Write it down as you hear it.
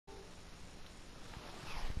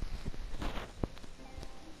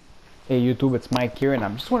Hey YouTube, it's Mike here, and I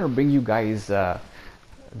just want to bring you guys the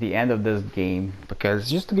end of this game because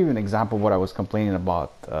just to give you an example of what I was complaining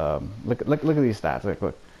about. Look at these stats.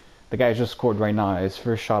 Look, the guy just scored right now. His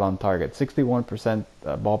first shot on target, 61%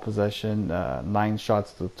 ball possession, 9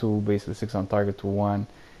 shots to 2, basically 6 on target to 1,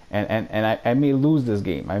 and I may lose this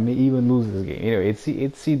game. I may even lose this game. You know,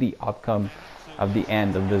 it's see the outcome of the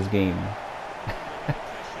end of this game.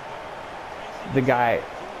 The guy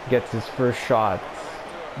gets his first shot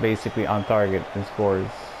basically on target and scores.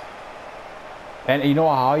 And you know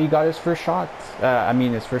how he got his first shot?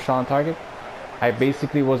 His first shot on target? I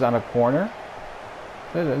basically was on a corner.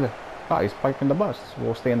 Look. Oh, he's parking the bus.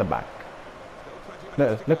 We'll stay in the back.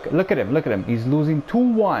 Look at him. He's losing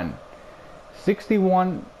 2-1.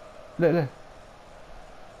 61. Look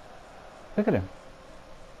at him.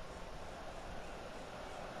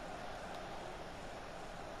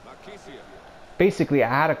 Basically, I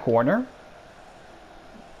had a corner.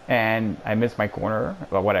 And I missed my corner,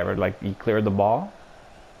 or whatever, like he cleared the ball.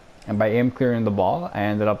 And by him clearing the ball, he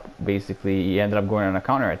ended up going on a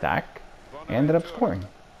counter attack. He ended up scoring.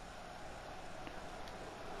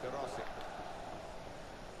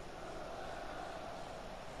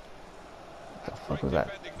 What the fuck was that?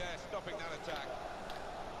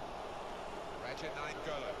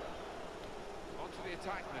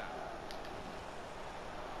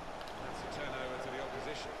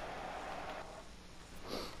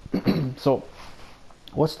 So,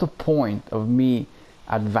 what's the point of me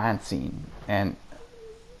advancing and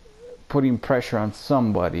putting pressure on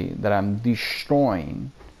somebody that I'm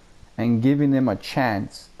destroying and giving them a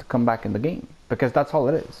chance to come back in the game? Because that's all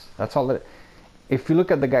it is. That's all it is. If you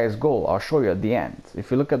look at the guy's goal, I'll show you at the end.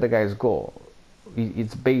 If you look at the guy's goal,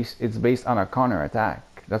 it's based on a counter attack.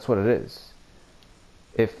 That's what it is.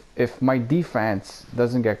 If my defense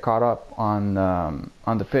doesn't get caught up on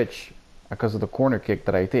the pitch because of the corner kick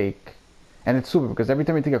that I take. And it's super because every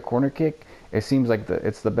time you take a corner kick, it seems like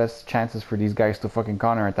it's the best chances for these guys to fucking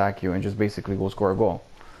counter attack you and just basically go score a goal.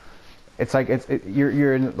 It's like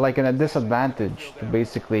you're like in a disadvantage to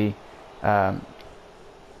basically to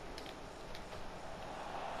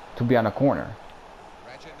be on a corner.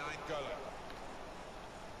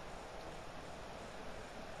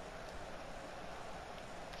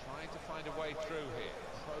 Trying to find a way through here,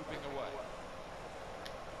 probing away.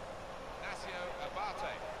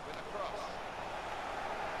 With a cross.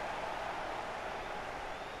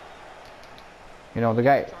 You know, the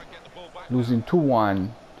guy losing 2-1,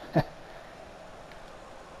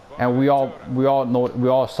 and we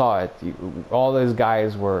all saw it. All these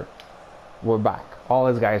guys were back. All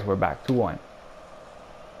his guys were back. 2-1.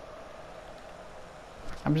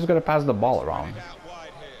 I'm just gonna pass the ball around.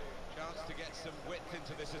 Chance to get some width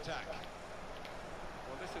into this attack.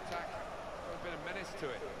 Well, this attack got a bit of menace to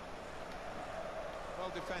it.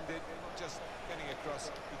 Well defended, not just getting across,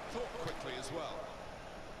 he thought quickly as well.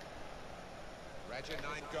 And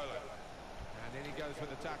in he goes with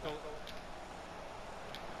the tackle.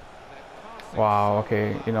 Wow,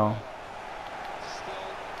 okay, you know. Still,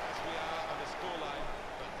 as we are on the scoreline,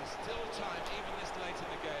 but there's still time, even this late in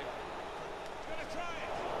the game. Gonna try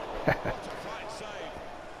it! What a fine save!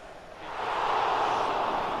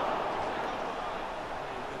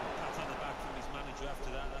 Pat on the back from his manager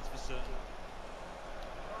after that, that's for certain.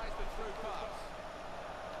 Tries the through pass.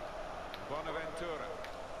 Bonaventura.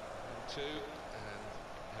 And 2, and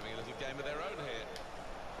having a little game of their own here.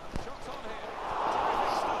 Shots on here.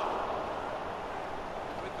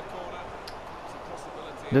 With the corner. It's a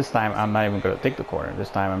possibility. This time I'm not even gonna take the corner. This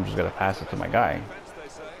time I'm just gonna pass it to my guy. Defense, they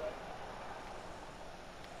say.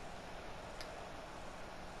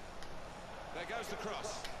 There goes the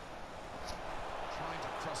cross. Trying to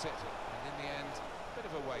cross it, and in the end, a bit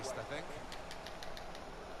of a waste, I think.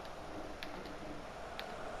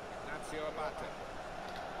 Ignacio Abate.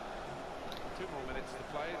 2 more minutes to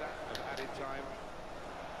play, that of added time.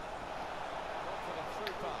 Not for the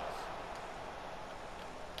through pass.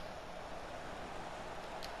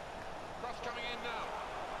 Cross coming in now.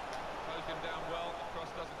 Closed him down well, the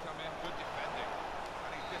cross doesn't come in, good defending.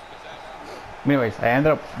 And he's dispossessed. Anyways, I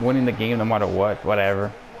ended up winning the game no matter what,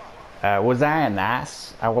 whatever. Was I an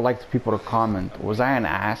ass? I would like people to comment. Was I an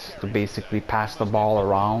ass to basically pass the ball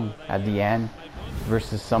around at the end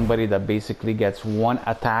versus somebody that basically gets one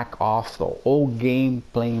attack off the whole game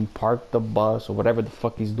playing park the bus or whatever the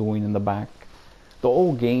fuck he's doing in the back? The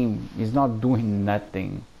whole game, he's not doing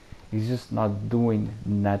nothing. He's just not doing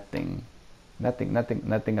nothing.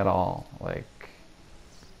 Nothing at all. Like,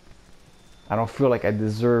 I don't feel like I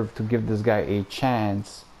deserve to give this guy a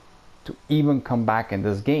chance to even come back in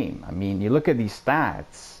this game. I mean, you look at these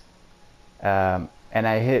stats. and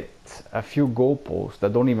I hit a few goalposts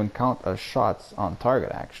that don't even count as shots on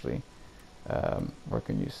target actually. Where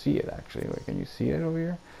can you see it actually? Where can you see it over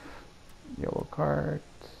here? Yellow card.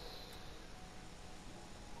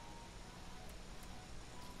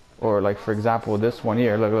 Or like for example this one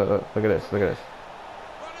here, look at this, look at this.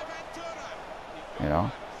 You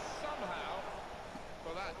know?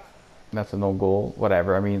 That's a no goal,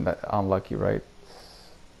 whatever. I mean, that unlucky, right?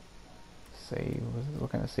 Save,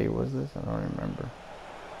 what kind of save was this? I don't remember.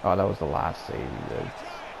 Oh, that was the last save he did.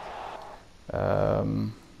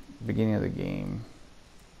 Beginning of the game.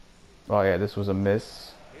 Oh yeah, this was a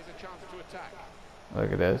miss.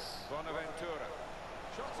 Look at this.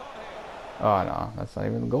 Oh no, that's not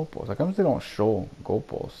even goalpost. How come they don't show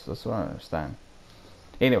goalposts? That's what I don't understand.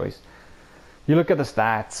 Anyways, you look at the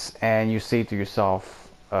stats and you say to yourself,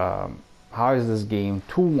 how is this game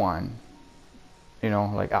 2-1? You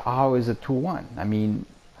know, like how is it 2-1? I mean,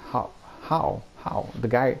 how? The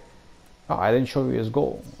guy, oh, I didn't show you his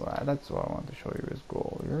goal. That's what I want to show you, his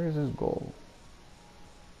goal. Where is his goal?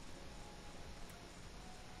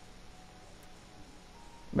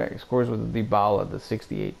 Back, he scores with the Dybala at the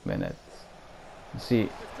 68th minute. See,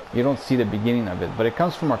 you don't see the beginning of it, but it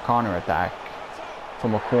comes from a counter attack,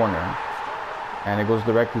 from a corner, and it goes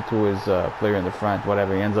directly to his player in the front.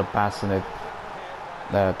 Whatever, he ends up passing it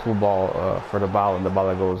to ball for the ball, and the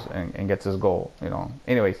ball goes and gets his goal. You know.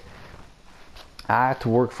 Anyways, I had to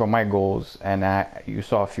work for my goals, and you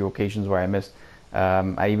saw a few occasions where I missed.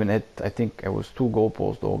 I even hit, I think it was 2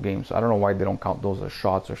 goalposts the whole game, so I don't know why they don't count those as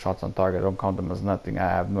shots or shots on target. I don't count them as nothing. I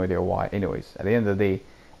have no idea why. Anyways, at the end of the day,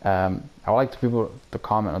 I would like people to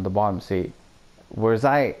comment on the bottom and say, was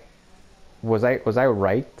I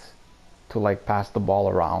right to like pass the ball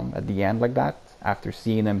around at the end like that after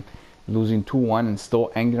seeing him losing 2-1 and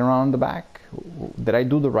still hanging around the back? Did I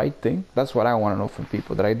do the right thing? That's what I want to know from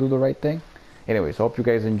people. Did I do the right thing? Anyways, hope you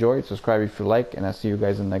guys enjoyed. Subscribe if you like, and I'll see you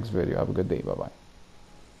guys in the next video. Have a good day. Bye bye.